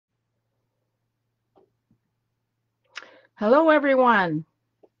Hello everyone.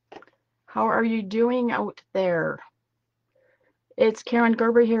 How are you doing out there? It's Karen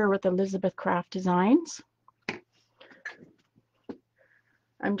Gerber here with Elizabeth Craft Designs.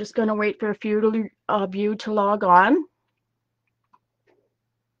 I'm just going to wait for a few of you to log on.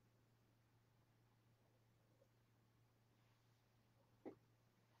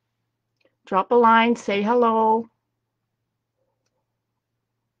 Drop a line, say hello.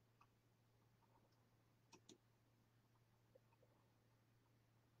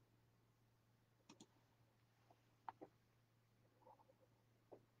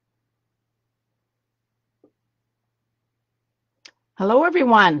 Hello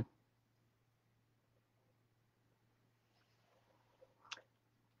everyone.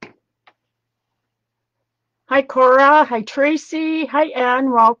 Hi Cora, hi Tracy, hi Anne,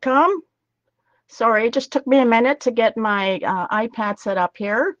 welcome. Sorry, it just took me a minute to get my iPad set up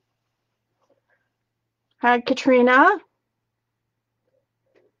here. Hi Katrina.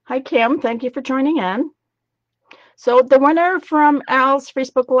 Hi Kim, thank you for joining in. So the winner from Al's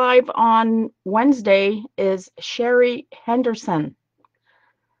Facebook Live on Wednesday is Sherry Henderson.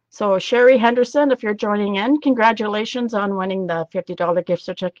 So Sherry Henderson, if you're joining in, congratulations on winning the $50 gift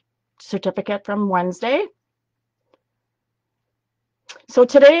certificate from Wednesday. So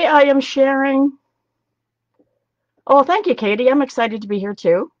today I am sharing, oh, thank you, Katie. I'm excited to be here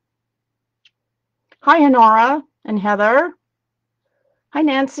too. Hi, Honora and Heather. Hi,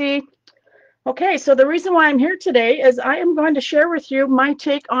 Nancy. Okay, so the reason why I'm here today is I am going to share with you my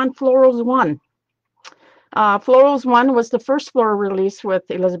take on Florals 1. Florals 1 was the first floral release with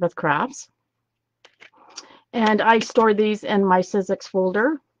Elizabeth Crafts. And I store these in my Sizzix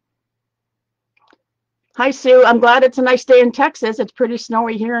folder. Hi, Sue. I'm glad it's a nice day in Texas. It's pretty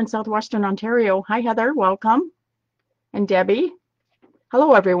snowy here in southwestern Ontario. Hi, Heather. Welcome. And Debbie.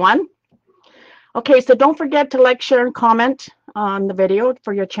 Hello, everyone. Okay, so don't forget to like, share, and comment on the video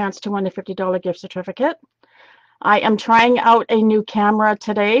for your chance to win a $50 gift certificate. I am trying out a new camera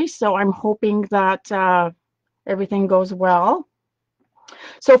today, so I'm hoping that everything goes well.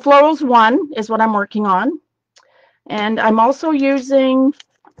 So Florals 1 is what I'm working on. And I'm also using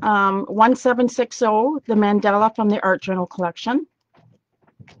 1760, the Mandala from the Art Journal collection.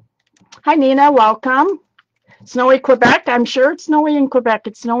 Hi, Nina. Welcome. Snowy Quebec. I'm sure it's snowy in Quebec.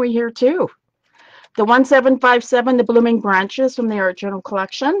 It's snowy here, too. The 1757, the Blooming Branches from the Art Journal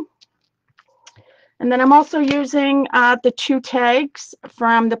collection. And then I'm also using the 2 tags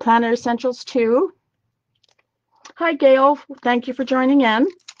from the Planet Essentials 2. Hi, Gail. Thank you for joining in.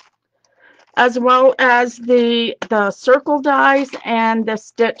 As well as the circle dies and the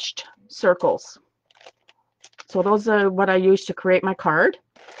stitched circles. So those are what I use to create my card.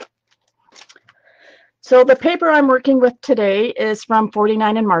 So the paper I'm working with today is from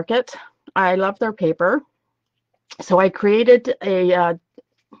 49 and Market. I love their paper. So I created a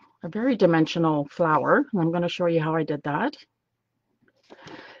very dimensional flower. I'm going to show you how I did that.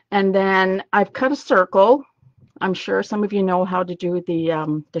 And then I've cut a circle. I'm sure some of you know how to do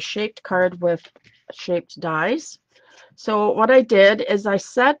the shaped card with shaped dies. So what I did is I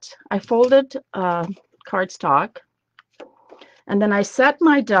folded cardstock, and then I set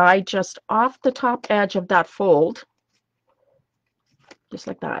my die just off the top edge of that fold, just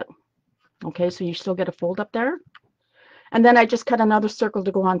like that. Okay, so you still get a fold up there. And then I just cut another circle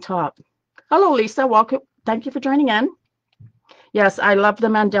to go on top. Hello, Lisa. Welcome. Thank you for joining in. Yes, I love the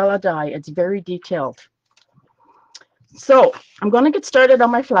Mandala die. It's very detailed. So I'm going to get started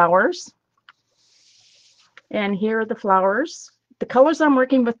on my flowers. And here are the flowers. The colors I'm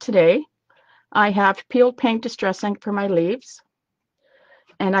working with today, I have peeled pink distress ink for my leaves.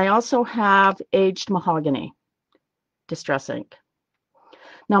 And I also have aged mahogany distress ink.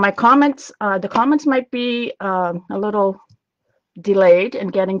 Now my comments, the comments might be a little delayed in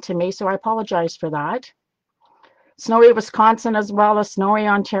getting to me, so I apologize for that. Snowy Wisconsin as well as snowy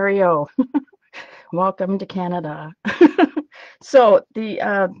Ontario. Welcome to Canada. So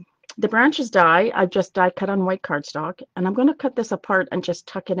the branches die, I've just die cut on white cardstock, and I'm going to cut this apart and just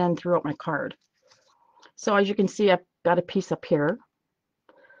tuck it in throughout my card. So as you can see, I've got a piece up here.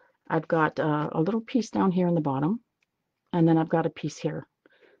 I've got a little piece down here in the bottom, and then I've got a piece here.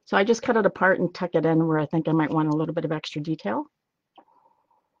 So I just cut it apart and tuck it in where I think I might want a little bit of extra detail.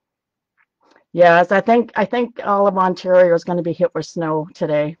 Yes, I think all of Ontario is going to be hit with snow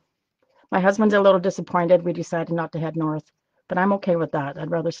today. My husband's a little disappointed we decided not to head north, but I'm okay with that.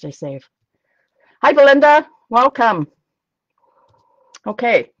 I'd rather stay safe. Hi, Belinda. Welcome.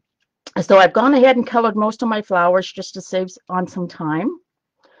 Okay, so I've gone ahead and colored most of my flowers just to save on some time.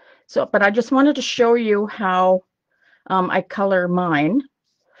 So, but I just wanted to show you how I color mine.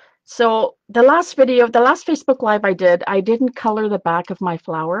 So the last Facebook Live I didn't color the back of my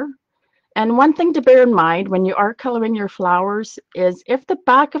flower. And one thing to bear in mind when you are coloring your flowers is if the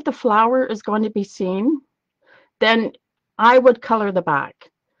back of the flower is going to be seen, then I would color the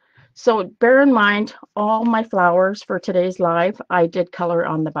back. So bear in mind, all my flowers for today's live, I did color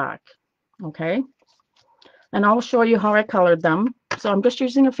on the back, okay? And I'll show you how I colored them. So I'm just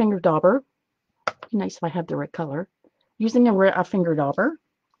using a finger dauber. Be nice if I had the right color. Using a finger dauber.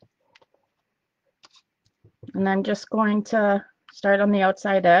 And I'm just going to start on the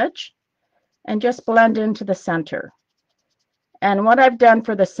outside edge and just blend into the center. And what I've done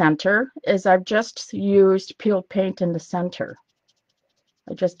for the center is I've just used peeled paint in the center.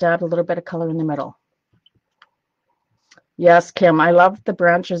 I just dab a little bit of color in the middle. Yes, Kim, I love the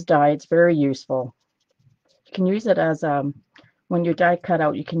branches dye. It's very useful. You can use it as, when your die cut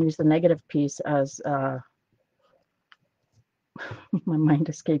out, you can use the negative piece as, my mind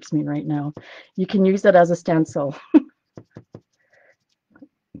escapes me right now. You can use it as a stencil.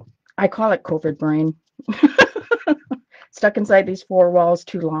 I call it COVID brain. Stuck inside these four walls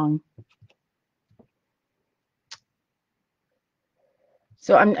too long.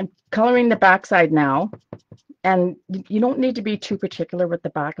 So I'm coloring the back side now, and you don't need to be too particular with the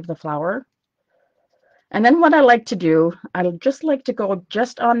back of the flower. And then what I like to do, I just like to go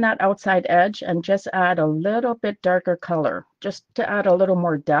just on that outside edge and just add a little bit darker color, just to add a little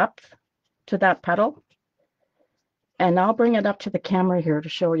more depth to that petal. And I'll bring it up to the camera here to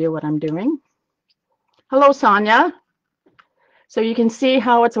show you what I'm doing. Hello, Sonia. So you can see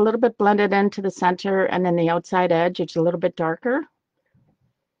how it's a little bit blended into the center, and then the outside edge, it's a little bit darker.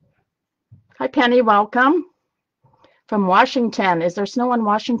 Hi, Penny, welcome. From Washington. Is there snow in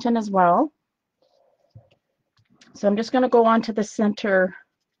Washington as well? So I'm just going to go on to the center,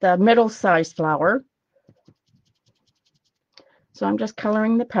 the middle-sized flower. So I'm just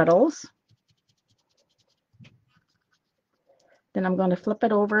coloring the petals. Then I'm going to flip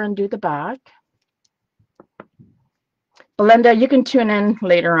it over and do the back. Belinda, you can tune in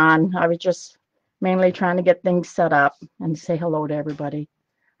later on. I was just mainly trying to get things set up and say hello to everybody.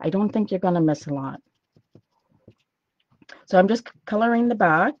 I don't think you're going to miss a lot. So I'm just coloring the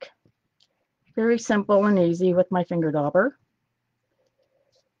back. Very simple and easy with my finger dauber.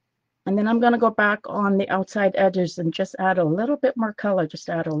 And then I'm going to go back on the outside edges and just add a little bit more color, just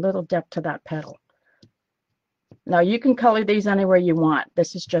add a little depth to that petal. Now you can color these anywhere you want.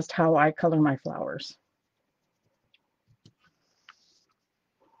 This is just how I color my flowers.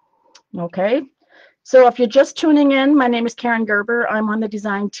 Okay, so if you're just tuning in, my name is Karen Gerber. I'm on the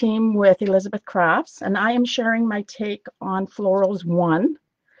design team with Elizabeth Crafts, and I am sharing my take on Florals 1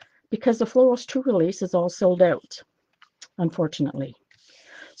 because the Florals 2 release is all sold out, unfortunately.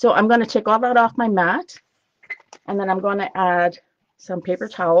 So I'm going to take all that off my mat, and then I'm going to add some paper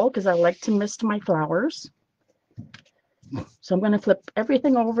towel because I like to mist my flowers. So I'm going to flip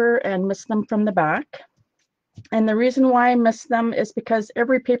everything over and mist them from the back. And the reason why I mist them is because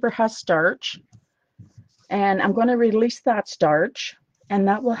every paper has starch, and I'm going to release that starch, and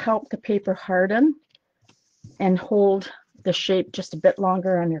that will help the paper harden and hold the shape just a bit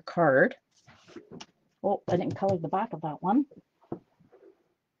longer on your card. Oh, I didn't color the back of that one.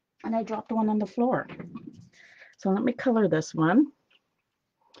 And I dropped one on the floor. So let me color this one.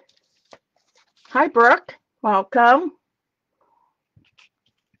 Hi, Brooke. Welcome.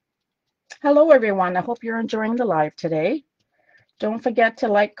 Hello, everyone. I hope you're enjoying the live today. Don't forget to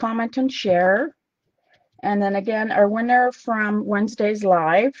like, comment, and share. And then again, our winner from Wednesday's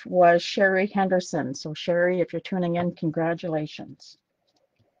live was Sherry Henderson. So Sherry, if you're tuning in, congratulations.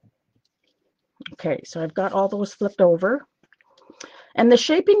 Okay, so I've got all those flipped over. And the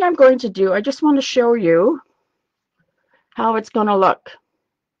shaping I'm going to do, I just want to show you how it's going to look.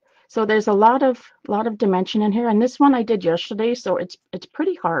 So there's a lot of dimension in here, and this one I did yesterday, so it's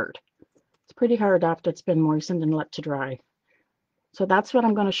pretty hard. It's pretty hard after it's been moistened and let to dry. So that's what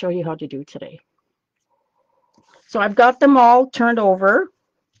I'm going to show you how to do today. So I've got them all turned over,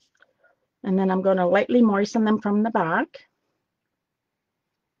 and then I'm going to lightly moisten them from the back.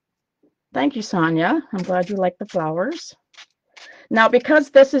 Thank you, Sonia. I'm glad you like the flowers. Now, because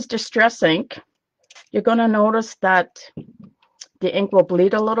this is Distress ink, you're going to notice that the ink will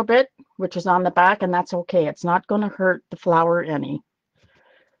bleed a little bit, which is on the back, and that's okay. It's not going to hurt the flower any.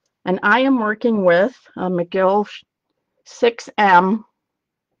 And I am working with a McGill 6M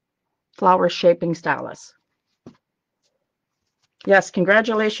flower shaping stylus. Yes,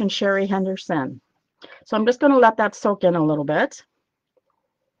 congratulations, Sherry Henderson. So I'm just going to let that soak in a little bit.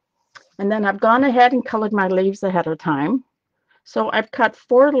 And then I've gone ahead and colored my leaves ahead of time. So I've cut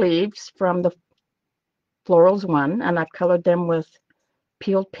 4 leaves from the Florals 1, and I've colored them with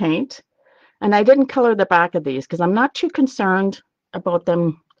peeled paint. And I didn't color the back of these because I'm not too concerned about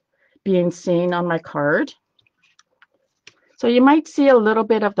them being seen on my card. So you might see a little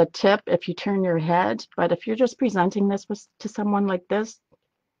bit of the tip if you turn your head, but if you're just presenting this to someone like this,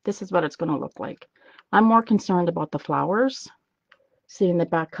 this is what it's going to look like. I'm more concerned about the flowers, seeing the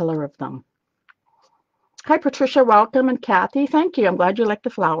back color of them. Hi, Patricia, welcome, and Kathy, thank you. I'm glad you like the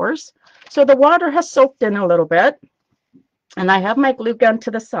flowers. So the water has soaked in a little bit, and I have my glue gun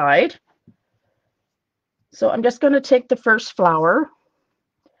to the side. So I'm just going to take the first flower.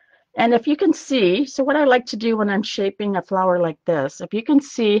 And if you can see, so what I like to do when I'm shaping a flower like this, if you can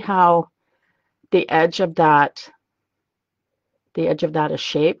see how the edge of that is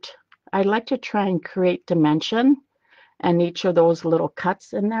shaped, I like to try and create dimension and each of those little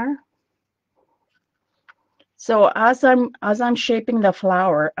cuts in there. So as I'm shaping the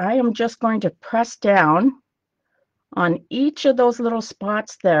flower, I am just going to press down on each of those little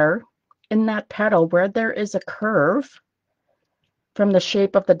spots there in that petal where there is a curve from the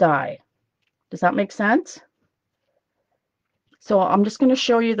shape of the die. Does that make sense? So I'm just going to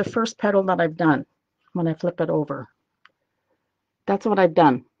show you the first petal that I've done when I flip it over. That's what I've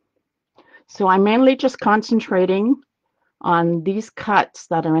done. So I'm mainly just concentrating on these cuts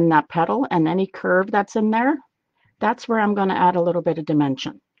that are in that petal and any curve that's in there. That's where I'm going to add a little bit of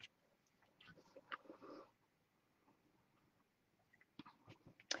dimension.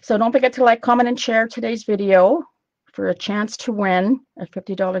 So don't forget to like, comment, and share today's video for a chance to win a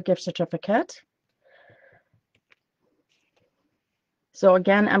 $50 gift certificate. So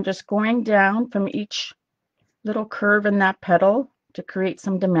again, I'm just going down from each little curve in that petal to create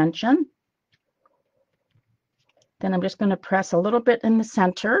some dimension. Then I'm just going to press a little bit in the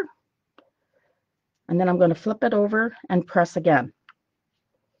center, and then I'm going to flip it over and press again.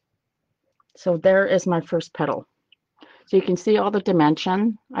 So there is my first petal. So you can see all the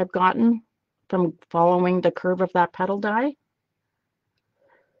dimension I've gotten from following the curve of that petal die.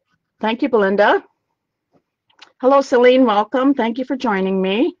 Thank you, Belinda. Hello, Celine, welcome. Thank you for joining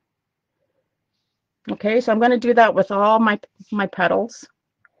me. Okay, so I'm going to do that with all my petals.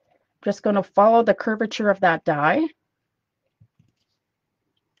 Just going to follow the curvature of that die.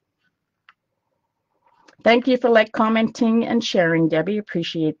 Thank you for like, commenting, and sharing, Debbie.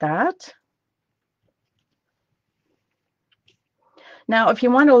 Appreciate that. Now, if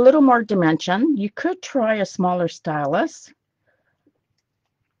you want a little more dimension, you could try a smaller stylus,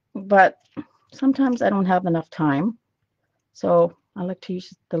 but sometimes I don't have enough time, so I like to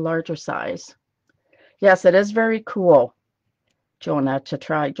use the larger size. Yes, it is very cool, Jonah, to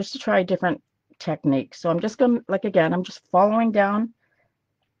try different techniques. So I'm just going to, like, again, I'm just following down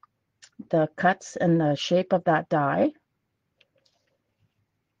the cuts and the shape of that die.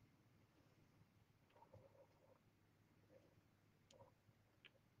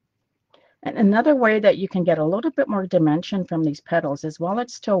 And another way that you can get a little bit more dimension from these petals is while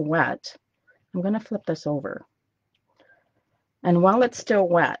it's still wet, I'm going to flip this over. And while it's still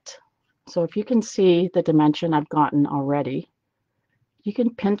wet, so if you can see the dimension I've gotten already, you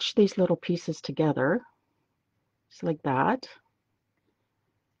can pinch these little pieces together, just like that.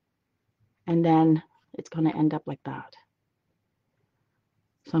 And then it's going to end up like that.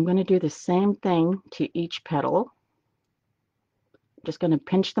 So I'm going to do the same thing to each petal. Just going to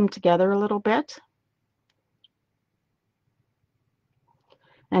pinch them together a little bit.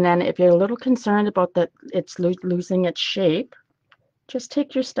 And then if you're a little concerned about that it's losing its shape, just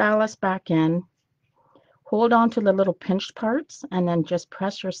take your stylus back in, hold on to the little pinched parts, and then just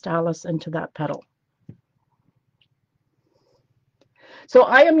press your stylus into that petal. So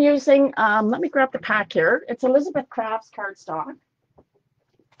I am using, let me grab the pack here. It's Elizabeth Crafts cardstock.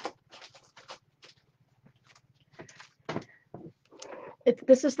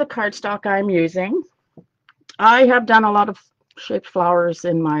 This is the cardstock I'm using. I have done a lot of shaped flowers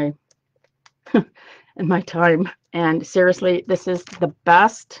in my in my time, and seriously, this is the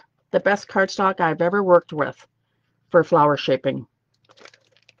best cardstock I've ever worked with for flower shaping.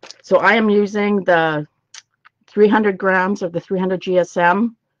 So I am using the 300 grams of the 300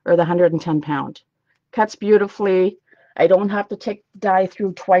 GSM or the 110 pound. Cuts beautifully. I don't have to take dye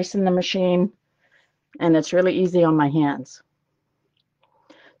through twice in the machine, and it's really easy on my hands.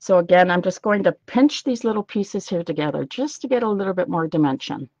 So again, I'm just going to pinch these little pieces here together just to get a little bit more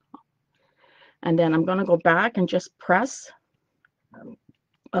dimension. And then I'm going to go back and just press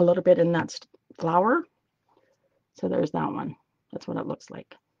a little bit in that flower. So there's that one. That's what it looks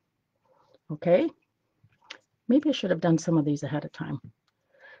like. Okay. Maybe I should have done some of these ahead of time.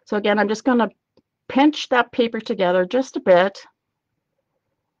 So again, I'm just going to pinch that paper together just a bit.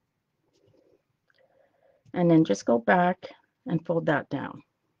 And then just go back and fold that down.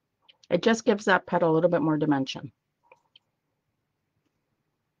 It just gives that petal a little bit more dimension.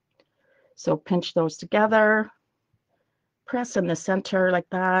 So pinch those together, press in the center like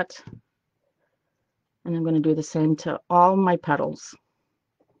that, and I'm going to do the same to all my petals,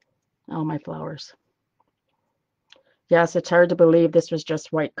 all my flowers. Yes, it's hard to believe this was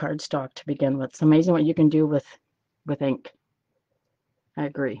just white cardstock to begin with. It's amazing what you can do with ink. I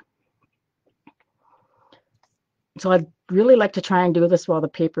agree. So I'd really like to try and do this while the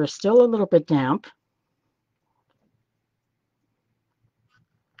paper is still a little bit damp.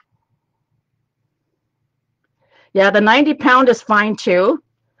 Yeah, the 90-pound is fine too.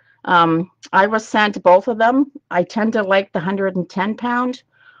 I was sent both of them. I tend to like the 110-pound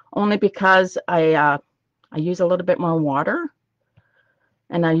only because I use a little bit more water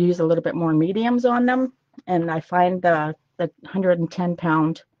and I use a little bit more mediums on them, and I find the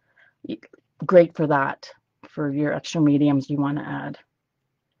 110-pound great for that, for your extra mediums you want to add.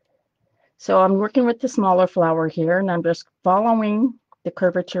 So I'm working with the smaller flower here, and I'm just following the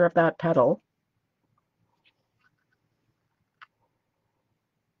curvature of that petal.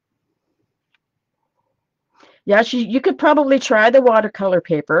 Yes, you could probably try the watercolor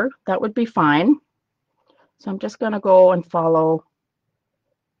paper. That would be fine. So I'm just going to go and follow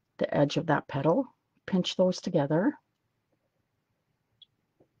the edge of that petal, pinch those together.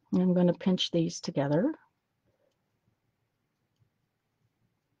 And I'm going to pinch these together.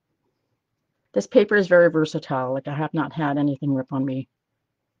 This paper is very versatile. Like, I have not had anything rip on me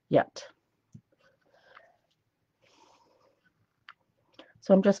yet.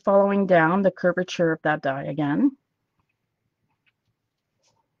 So I'm just following down the curvature of that die again.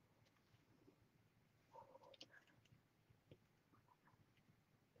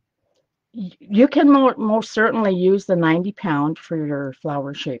 You can most certainly use the 90-pound for your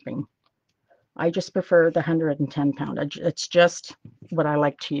flower shaping. I just prefer the 110-pound. It's just what I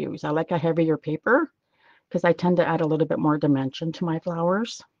like to use. I like a heavier paper because I tend to add a little bit more dimension to my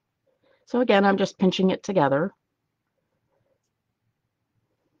flowers. So again, I'm just pinching it together.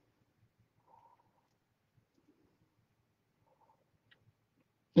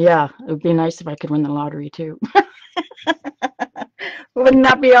 Yeah, it would be nice if I could win the lottery too. Wouldn't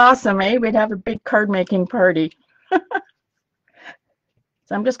that be awesome, eh? We'd have a big card making party.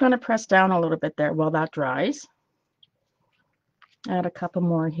 So I'm just going to press down a little bit there while that dries. Add a couple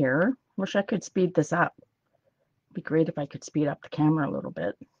more here. Wish I could speed this up. It'd be great if I could speed up the camera a little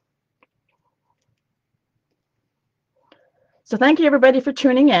bit. So thank you everybody for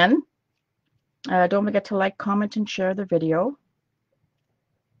tuning in. Don't forget to like, comment, and share the video.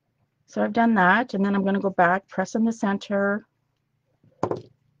 So I've done that, and then I'm going to go back, press in the center,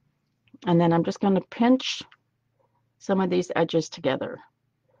 and then I'm just going to pinch some of these edges together.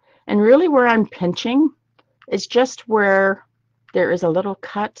 And really where I'm pinching is just where there is a little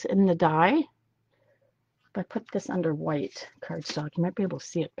cut in the die. If I put this under white cardstock, you might be able to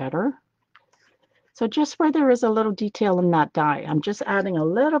see it better. So just where there is a little detail in that die, I'm just adding a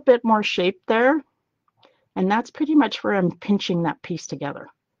little bit more shape there. And that's pretty much where I'm pinching that piece together.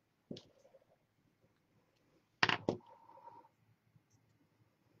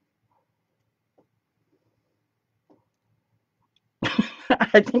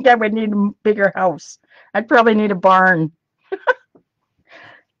 I think I would need a bigger house. I'd probably need a barn.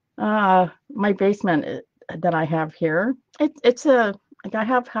 My basement that I have here, it's like I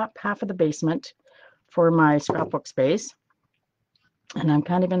have half of the basement for my scrapbook space, and I'm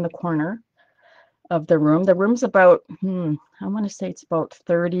kind of in the corner of the room. The room's about, I want to say it's about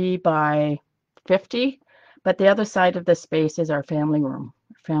 30 by 50, but the other side of the space is our family room,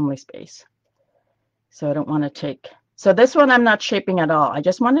 family space. So I don't want to take, so this one I'm not shaping at all. I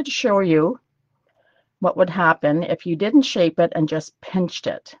just wanted to show you what would happen if you didn't shape it and just pinched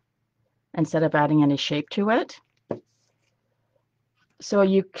it instead of adding any shape to it. So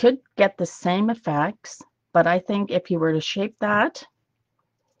you could get the same effects, but I think if you were to shape that,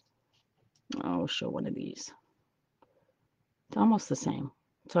 I'll show one of these. It's almost the same.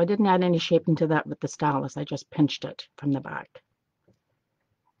 So I didn't add any shaping to that with the stylus. I just pinched it from the back.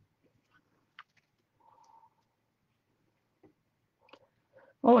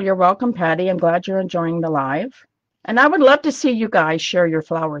 Oh, you're welcome, Patty. I'm glad you're enjoying the live. And I would love to see you guys share your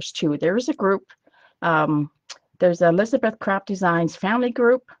flowers too. There's a group. There's Elizabeth Craft Designs family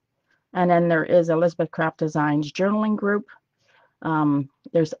group, and then there is Elizabeth Craft Designs journaling group.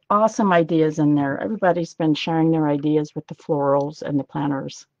 There's awesome ideas in there. Everybody's been sharing their ideas with the florals and the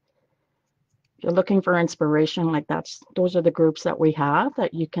planners. If you're looking for inspiration, like those are the groups that we have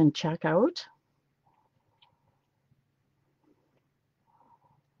that you can check out.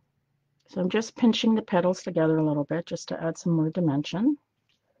 So I'm just pinching the petals together a little bit just to add some more dimension.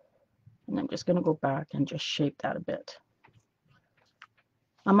 And I'm just going to go back and just shape that a bit.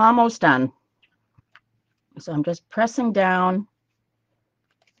 I'm almost done. So I'm just pressing down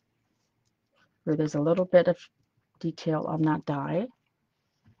where there's a little bit of detail on that die.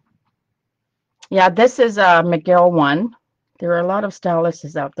 Yeah, this is a McGill one. There are a lot of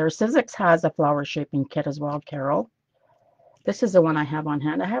styluses out there. Sizzix has a flower shaping kit as well, Carol. This is the one I have on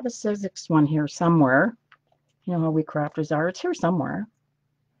hand. I have a Sizzix one here somewhere. You know how we crafters are. It's here somewhere.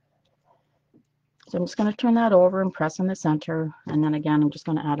 So I'm just going to turn that over and press in the center. And then again, I'm just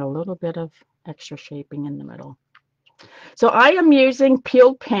going to add a little bit of extra shaping in the middle. So I am using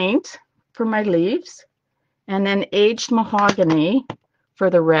peeled paint for my leaves and then aged mahogany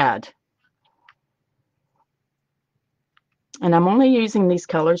for the red. And I'm only using these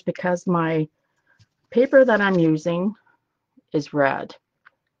colors because my paper that I'm using is red.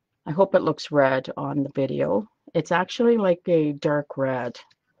 I hope it looks red on the video. It's actually like a dark red.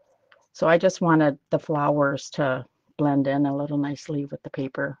 So I just wanted the flowers to blend in a little nicely with the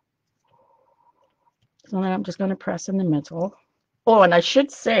paper. So then I'm just going to press in the middle. Oh, and I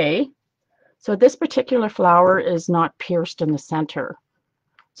should say, so this particular flower is not pierced in the center.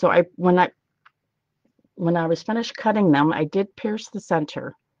 So when I was finished cutting them, I did pierce the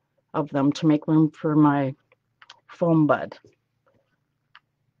center of them to make room for my foam bud.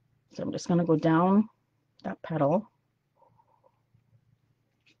 So I'm just going to go down that petal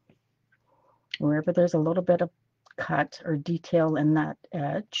wherever there's a little bit of cut or detail in that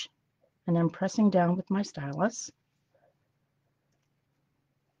edge, and then pressing down with my stylus.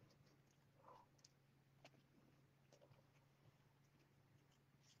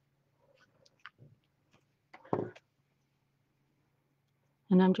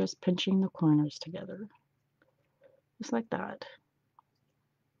 And I'm just pinching the corners together, just like that.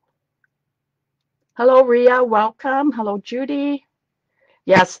 Hello, Ria, welcome. Hello, Judy.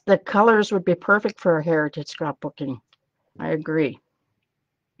 Yes, the colors would be perfect for heritage scrapbooking. I agree.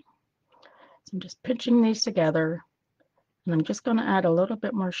 So I'm just pinching these together, and I'm just going to add a little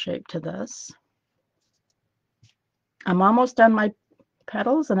bit more shape to this. I'm almost done my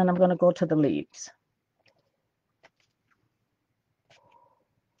petals, and then I'm going to go to the leaves.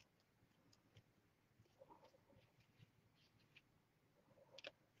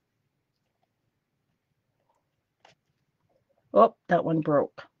 Oh, that one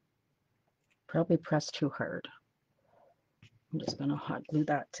broke. Probably pressed too hard. I'm just going to hot glue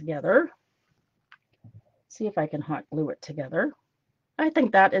that together. See if I can hot glue it together. I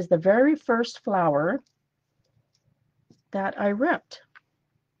think that is the very first flower that I ripped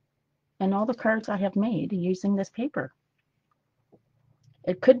in all the cards I have made using this paper.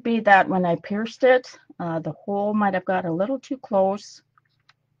 It could be that when I pierced it, the hole might have got a little too close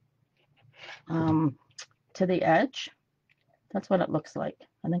to the edge. That's what it looks like.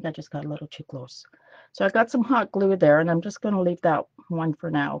 I think I just got a little too close. So I got some hot glue there, and I'm just going to leave that one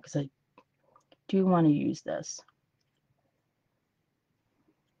for now because I do want to use this.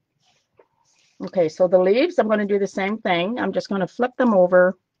 Okay, so the leaves, I'm going to do the same thing. I'm just going to flip them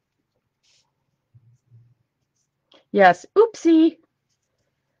over. Yes, oopsie.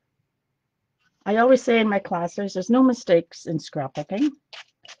 I always say in my classes, there's no mistakes in scrapbooking.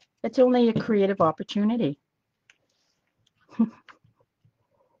 It's only a creative opportunity.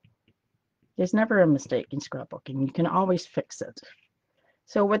 There's never a mistake in scrapbooking. You can always fix it.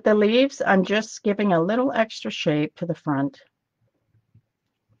 So with the leaves, I'm just giving a little extra shape to the front.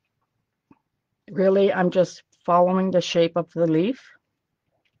 Really, I'm just following the shape of the leaf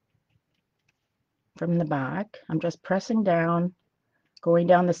from the back. I'm just pressing down, going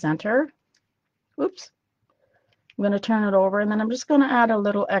down the center. Oops. I'm going to turn it over, and then I'm just going to add a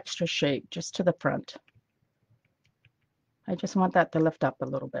little extra shape just to the front. I just want that to lift up a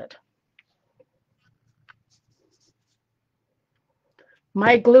little bit.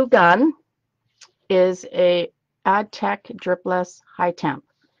 My glue gun is a AdTech dripless high temp.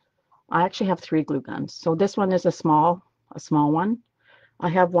 I actually have 3 glue guns. So this one is a small one. I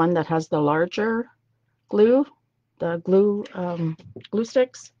have one that has the larger glue, the glue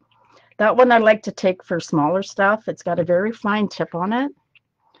sticks. That one I like to take for smaller stuff. It's got a very fine tip on it.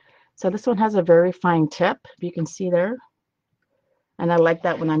 So this one has a very fine tip, if you can see there. And I like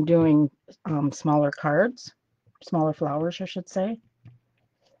that when I'm doing smaller cards, smaller flowers, I should say.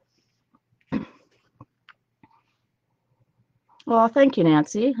 Well, thank you,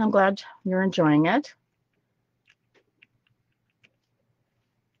 Nancy. I'm glad you're enjoying it.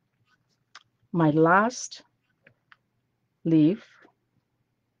 My last leaf,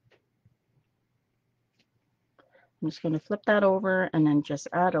 I'm just going to flip that over and then just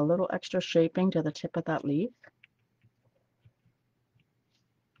add a little extra shaping to the tip of that leaf.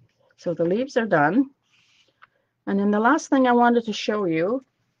 So the leaves are done. And then the last thing I wanted to show you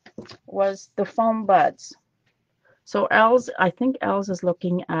was the foam buds. So I think Els is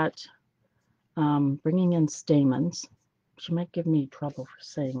looking at bringing in stamens. She might give me trouble for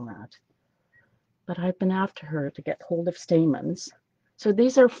saying that. But I've been after her to get hold of stamens. So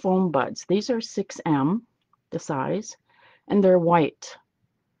these are foam buds. These are 6M, the size, and they're white.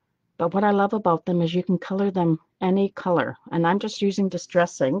 But what I love about them is you can color them any color. And I'm just using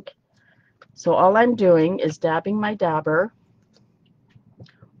Distress ink. So all I'm doing is dabbing my dabber.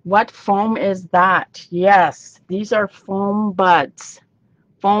 What foam is that? Yes, these are foam buds.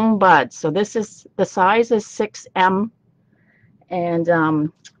 Foam buds. So this is, the size is 6M.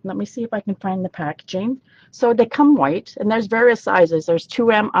 And let me see if I can find the packaging. So they come white, and there's various sizes. There's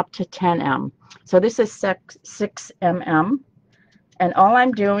 2M up to 10M. So this is 6mm. And all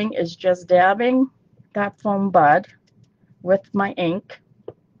I'm doing is just dabbing that foam bud with my ink.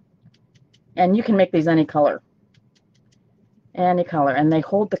 And you can make these any color. Any color. And they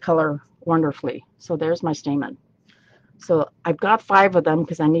hold the color wonderfully. So there's my stamen. So I've got 5 of them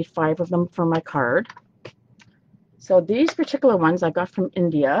because I need 5 of them for my card. So these particular ones I got from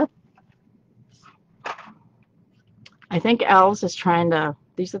India. I think Els is trying to,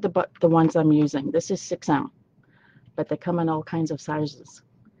 these are the ones I'm using. This is 6M, but they come in all kinds of sizes.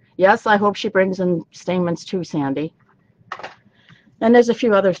 Yes, I hope she brings in stamens too, Sandy. And there's a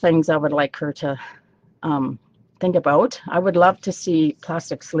few other things I would like her to think about. I would love to see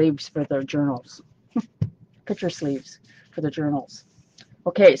plastic sleeves for their journals. Picture sleeves for the journals.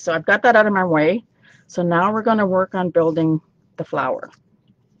 Okay, so I've got that out of my way. So now we're going to work on building the flower.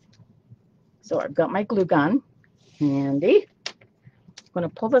 So I've got my glue gun handy. I'm going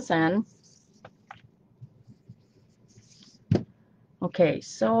to pull this in. Okay,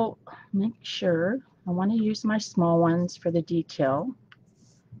 so make sure I want to use my small ones for the detail.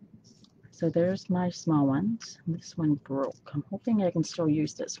 So there's my small ones. This one broke. I'm hoping I can still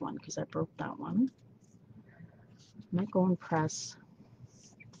use this one because I broke that one. I might go and press.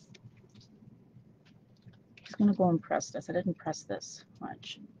 I'm just going to go and press this. I didn't press this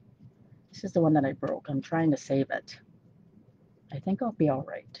much. This is the one that I broke. I'm trying to save it. I think I'll be all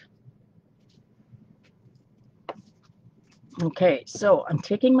right. Okay, so I'm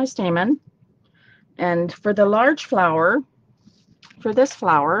taking my stamen, and for the large flower, for this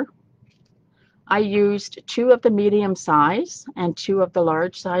flower, I used 2 of the medium size and 2 of the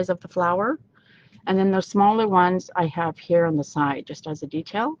large size of the flower, and then the smaller ones I have here on the side just as a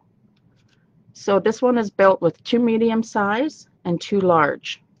detail. So this one is built with 2 medium size and 2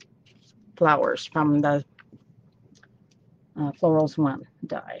 large flowers from the Florals 1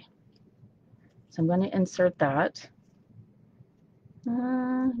 die. So I'm going to insert that.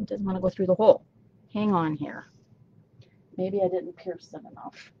 It doesn't want to go through the hole. Hang on here. Maybe I didn't pierce them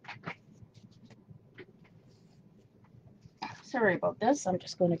enough. Sorry about this. I'm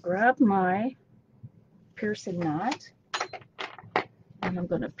just going to grab my piercing knot and I'm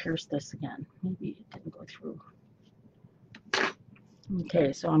going to pierce this again. Maybe it didn't go through.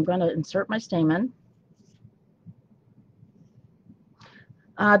 Okay, so I'm going to insert my stamen.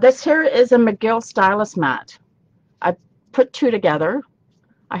 This here is a McGill stylus mat. I put 2 together.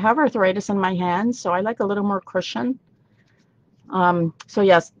 I have arthritis in my hands, so I like a little more cushion. So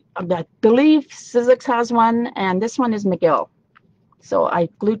yes, I believe Sizzix has one, and this one is McGill. So I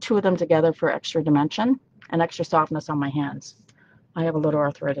glued 2 of them together for extra dimension and extra softness on my hands. I have a little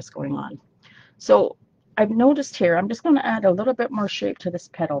arthritis going on. So I've noticed here, I'm just going to add a little bit more shape to this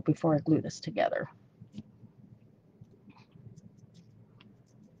petal before I glue this together.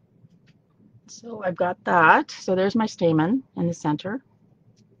 So I've got that. So there's my stamen in the center.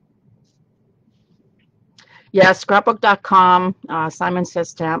 Yeah, scrapbook.com. Simon Says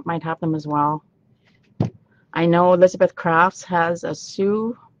Stamp might have them as well. I know Elizabeth Crafts has a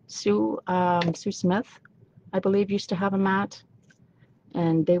Sue Smith, I believe, used to have a mat,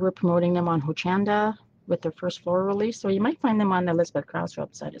 and they were promoting them on Hochanda with their first floral release. So you might find them on the Elizabeth Crafts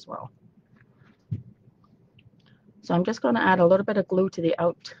website as well. So I'm just going to add a little bit of glue to the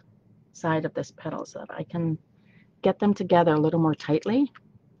outside of this petal so that I can get them together a little more tightly.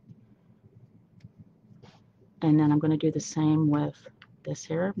 And then I'm going to do the same with this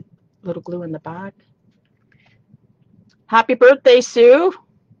here, little glue in the back. Happy birthday, Sue.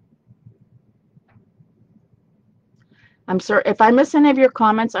 I'm sorry if I miss any of your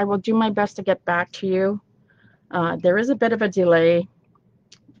comments. I will do my best to get back to you. There is a bit of a delay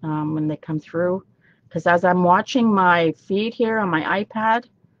when they come through, because as I'm watching my feed here on my iPad,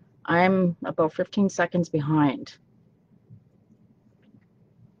 I'm about 15 seconds behind.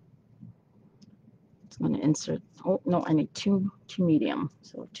 I'm going to insert, oh no, I need two medium.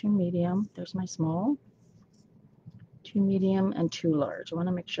 So 2 medium, there's my small, 2 medium and 2 large. I want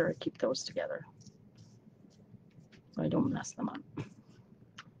to make sure I keep those together so I don't mess them up.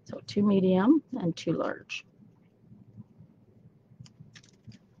 So 2 medium and 2 large.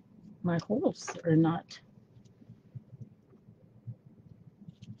 My holes are not,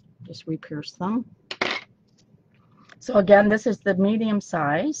 just re-pierce them. So again, this is the medium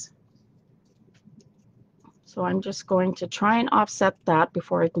size. So I'm just going to try and offset that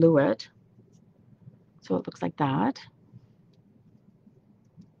before I glue it. So it looks like that.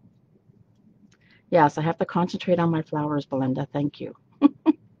 Yes, I have to concentrate on my flowers, Belinda. Thank you.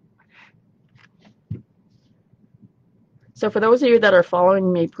 So for those of you that are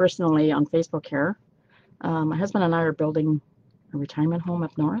following me personally on Facebook here, my husband and I are building a retirement home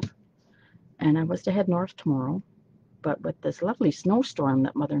up north. And I was to head north tomorrow. But with this lovely snowstorm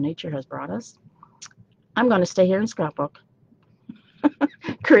that Mother Nature has brought us, I'm going to stay here in Scrapbook,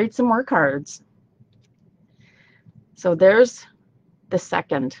 create some more cards. So there's the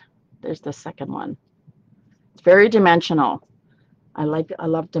second. There's the second one. It's very dimensional. I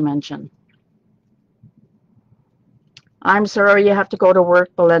love dimension. I'm sorry you have to go to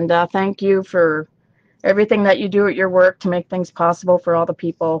work, Belinda. Thank you for everything that you do at your work to make things possible for all the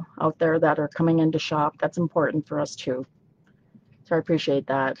people out there that are coming in to shop. That's important for us too. So I appreciate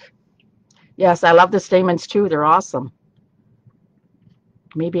that. Yes, I love the stamens too. They're awesome.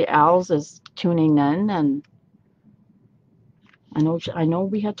 Maybe Al's is tuning in, and I know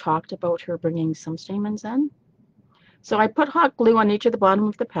we had talked about her bringing some stamens in. So I put hot glue on each of the bottom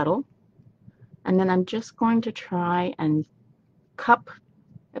of the petal, and then I'm just going to try and cup,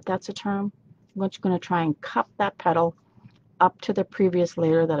 if that's a term. I'm just going to try and cup that petal up to the previous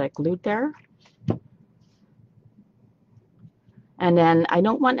layer that I glued there. And then I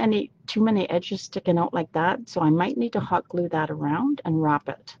don't want too many edges sticking out like that, so I might need to hot glue that around and wrap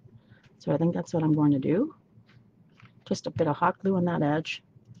it. So I think that's what I'm going to do. Just a bit of hot glue on that edge,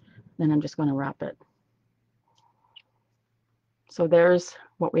 then I'm just going to wrap it. So there's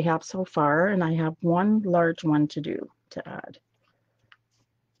what we have so far, and I have one large one to add.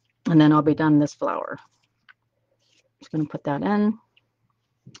 And then I'll be done this flower. Just going to put that in,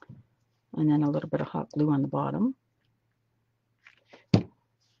 and then a little bit of hot glue on the bottom.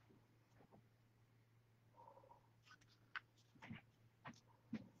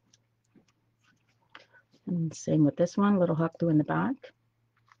 And same with this one, a little hot glue in the back.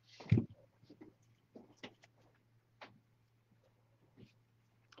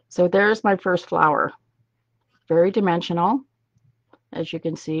 So there's my first flower. Very dimensional, as you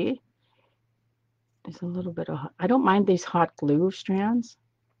can see. There's a little bit of, I don't mind these hot glue strands.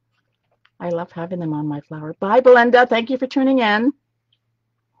 I love having them on my flower. Bye, Belinda. Thank you for tuning in.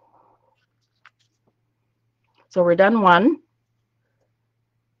 So we're done one.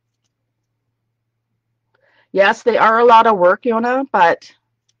 Yes, they are a lot of work, Yona, but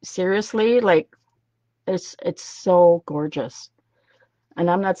seriously, like, it's so gorgeous. And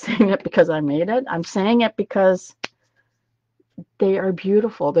I'm not saying it because I made it. I'm saying it because they are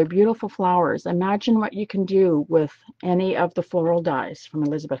beautiful. They're beautiful flowers. Imagine what you can do with any of the floral dies from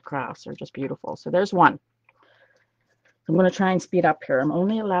Elizabeth Crafts. They're just beautiful. So there's one. I'm going to try and speed up here. I'm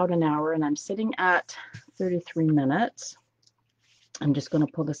only allowed an hour, and I'm sitting at 33 minutes. I'm just going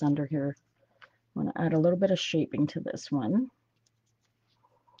to pull this under here. I'm going to add a little bit of shaping to this one.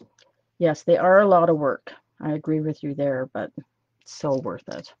 Yes, they are a lot of work. I agree with you there, but it's so worth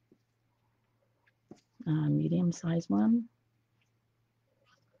it. Medium size one.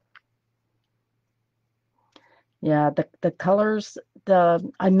 Yeah, the colors,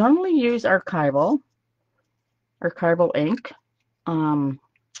 I normally use archival ink.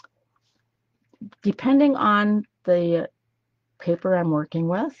 Depending on the paper I'm working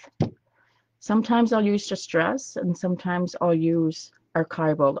with, sometimes I'll use Distress and sometimes I'll use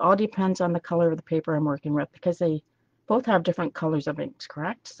archival. It all depends on the color of the paper I'm working with because they both have different colors of inks,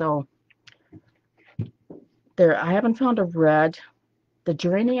 correct? So there, I haven't found a red. The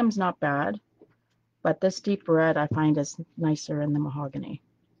geranium's not bad, but this deep red I find is nicer in the mahogany.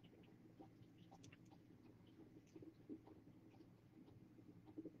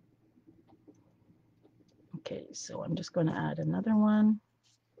 Okay, so I'm just going to add another one.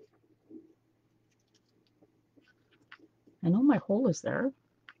 I know my hole is there.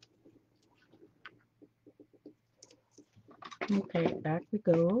 Okay, back we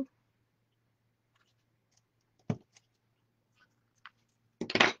go.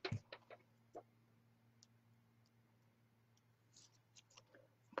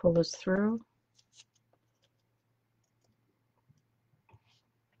 Pull this through.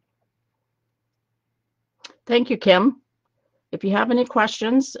 Thank you, Kim. If you have any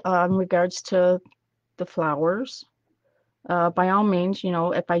questions in regards to the flowers, by all means,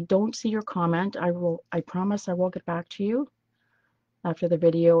 if I don't see your comment, I promise I will get back to you after the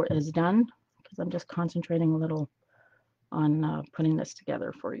video is done, because I'm just concentrating a little on putting this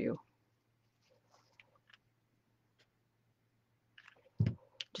together for you.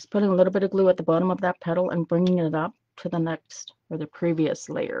 Just putting a little bit of glue at the bottom of that petal and bringing it up to the next or the previous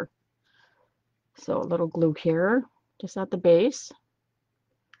layer. So a little glue here, just at the base.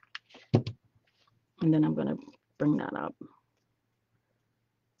 And then I'm going to bring that up.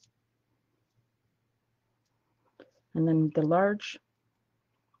 And then the large,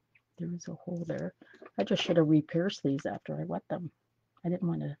 there is a hole there. I just should have re-pierced these after I wet them. I didn't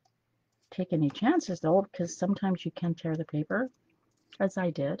want to take any chances though, because sometimes you can tear the paper, as I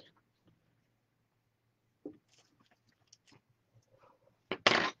did.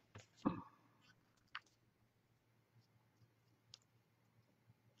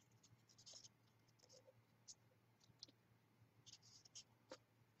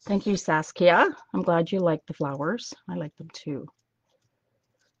 Thank you, Saskia. I'm glad you like the flowers. I like them too.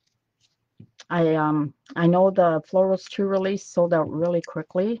 I know the Florals 2 release sold out really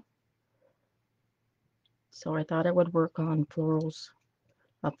quickly, so I thought it would work on Florals,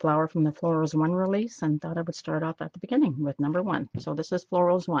 a flower from the Florals 1 release, and thought I would start off at the beginning with number 1. So this is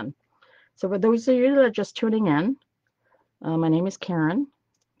Florals 1. So for those of you that are just tuning in, my name is Karen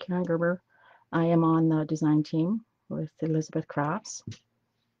Gerber. I am on the design team with Elizabeth Crafts,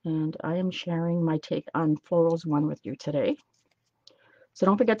 and I am sharing my take on Florals 1 with you today. So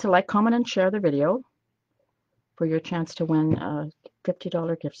don't forget to like, comment, and share the video for your chance to win a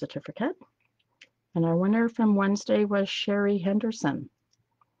 $50 gift certificate. And our winner from Wednesday was Sherry Henderson.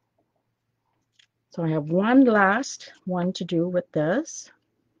 So I have one last one to do with this.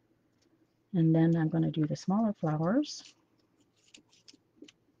 And then I'm going to do the smaller flowers.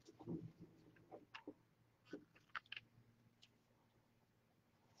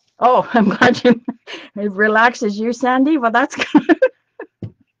 Oh, I'm glad it relaxes you, Sandy. Well, that's good.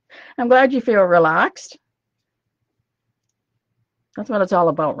 I'm glad you feel relaxed. That's what it's all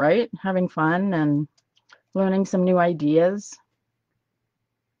about, right? Having fun and learning some new ideas.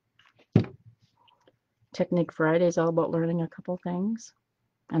 Technique Friday is all about learning a couple things.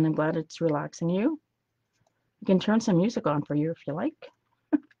 And I'm glad it's relaxing you. You can turn some music on for you if you like.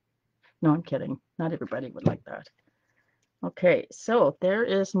 No, I'm kidding. Not everybody would like that. Okay, so there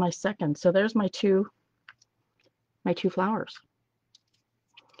is my second. So there's my two flowers.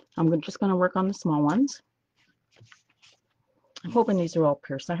 I'm just going to work on the small ones. I'm hoping these are all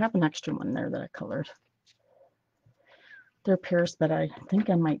pierced. I have an extra one there that I colored. They're pierced, but I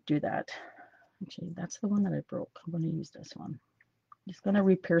think I might do that. Actually, that's the one that I broke. I'm going to use this one. I'm just going to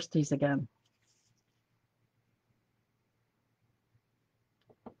re-pierce these again.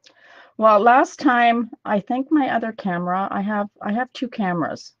 Well, last time, I think my other camera, I have two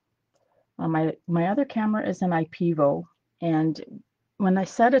cameras. My other camera is an IPEVO, and when I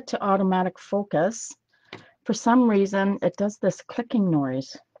set it to automatic focus, for some reason, it does this clicking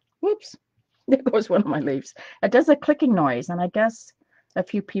noise. Whoops, there goes one of my leaves. It does a clicking noise, and I guess a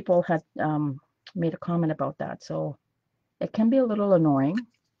few people had made a comment about that, so it can be a little annoying.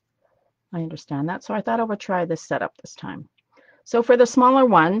 I understand that, so I thought I would try this setup this time. So for the smaller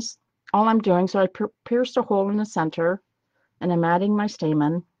ones, all I'm doing, so I pierced a hole in the center, and I'm adding my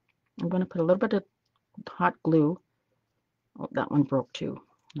stamen. I'm going to put a little bit of hot glue. Oh, that one broke too.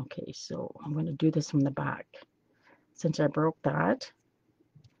 Okay, so I'm going to do this from the back. Since I broke that,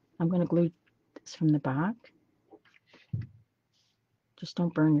 I'm going to glue this from the back. Just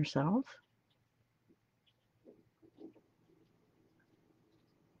don't burn yourself.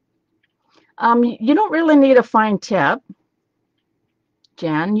 You don't really need a fine tip,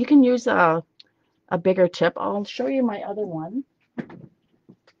 Jan. You can use a bigger tip. I'll show you my other one.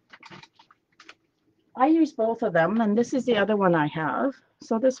 I use both of them, and this is the other one I have.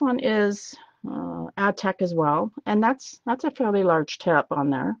 So this one is AdTech as well, and that's a fairly large tip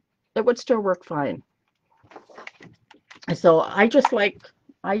on there. It would still work fine. So I just like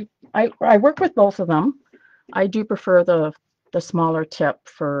I work with both of them. I do prefer the smaller tip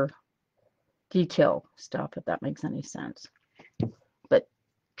for detail stuff, if that makes any sense. But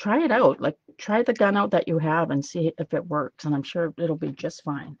try it out. Like, try the gun out that you have and see if it works, and I'm sure it'll be just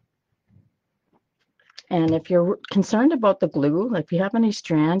fine. And if you're concerned about the glue, like if you have any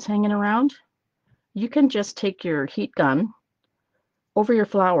strands hanging around, you can just take your heat gun over your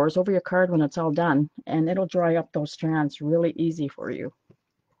flowers, over your card when it's all done, and it'll dry up those strands really easy for you.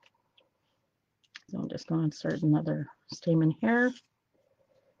 So I'm just going to insert another stamen here,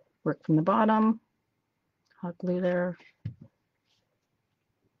 work from the bottom, hot glue there.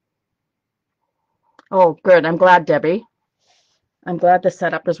 Oh, good. I'm glad, Debbie. I'm glad the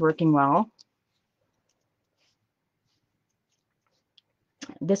setup is working well.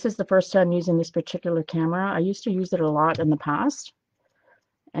 This is the first time using this particular camera. I used to use it a lot in the past,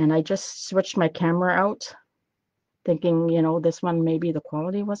 and I just switched my camera out, thinking, you know, this one maybe the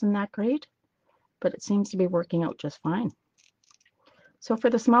quality wasn't that great, but it seems to be working out just fine. So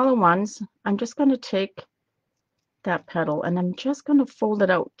for the smaller ones, I'm just going to take that petal and I'm just going to fold it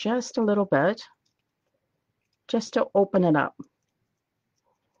out just a little bit, just to open it up.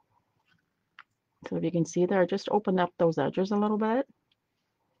 So if you can see there, I just opened up those edges a little bit.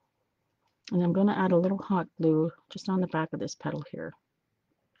 And I'm going to add a little hot glue just on the back of this petal here.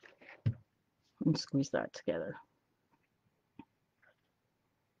 And squeeze that together.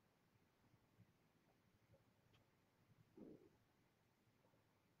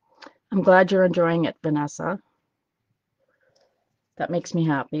 I'm glad you're enjoying it, Vanessa. That makes me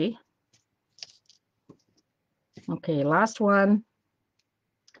happy. Okay, last one.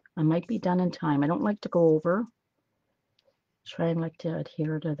 I might be done in time. I don't like to go over. Try and like to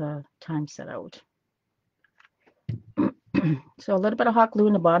adhere to the time set out. So a little bit of hot glue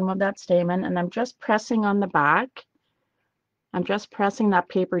in the bottom of that stamen, and I'm just pressing on the back. I'm just pressing that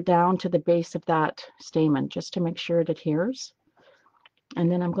paper down to the base of that stamen just to make sure it adheres.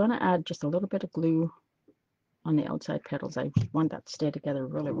 And then I'm going to add just a little bit of glue on the outside petals. I want that to stay together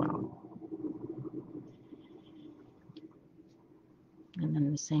really well. And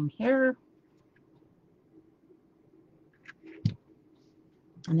then the same here.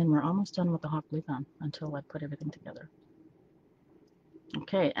 And then we're almost done with the hot glue gun until I put everything together.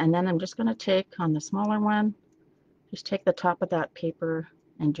 Okay, and then I'm just going to take on the smaller one, just take the top of that paper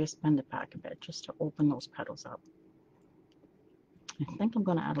and just bend it back a bit just to open those petals up. I think I'm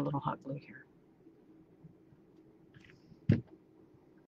going to add a little hot glue here.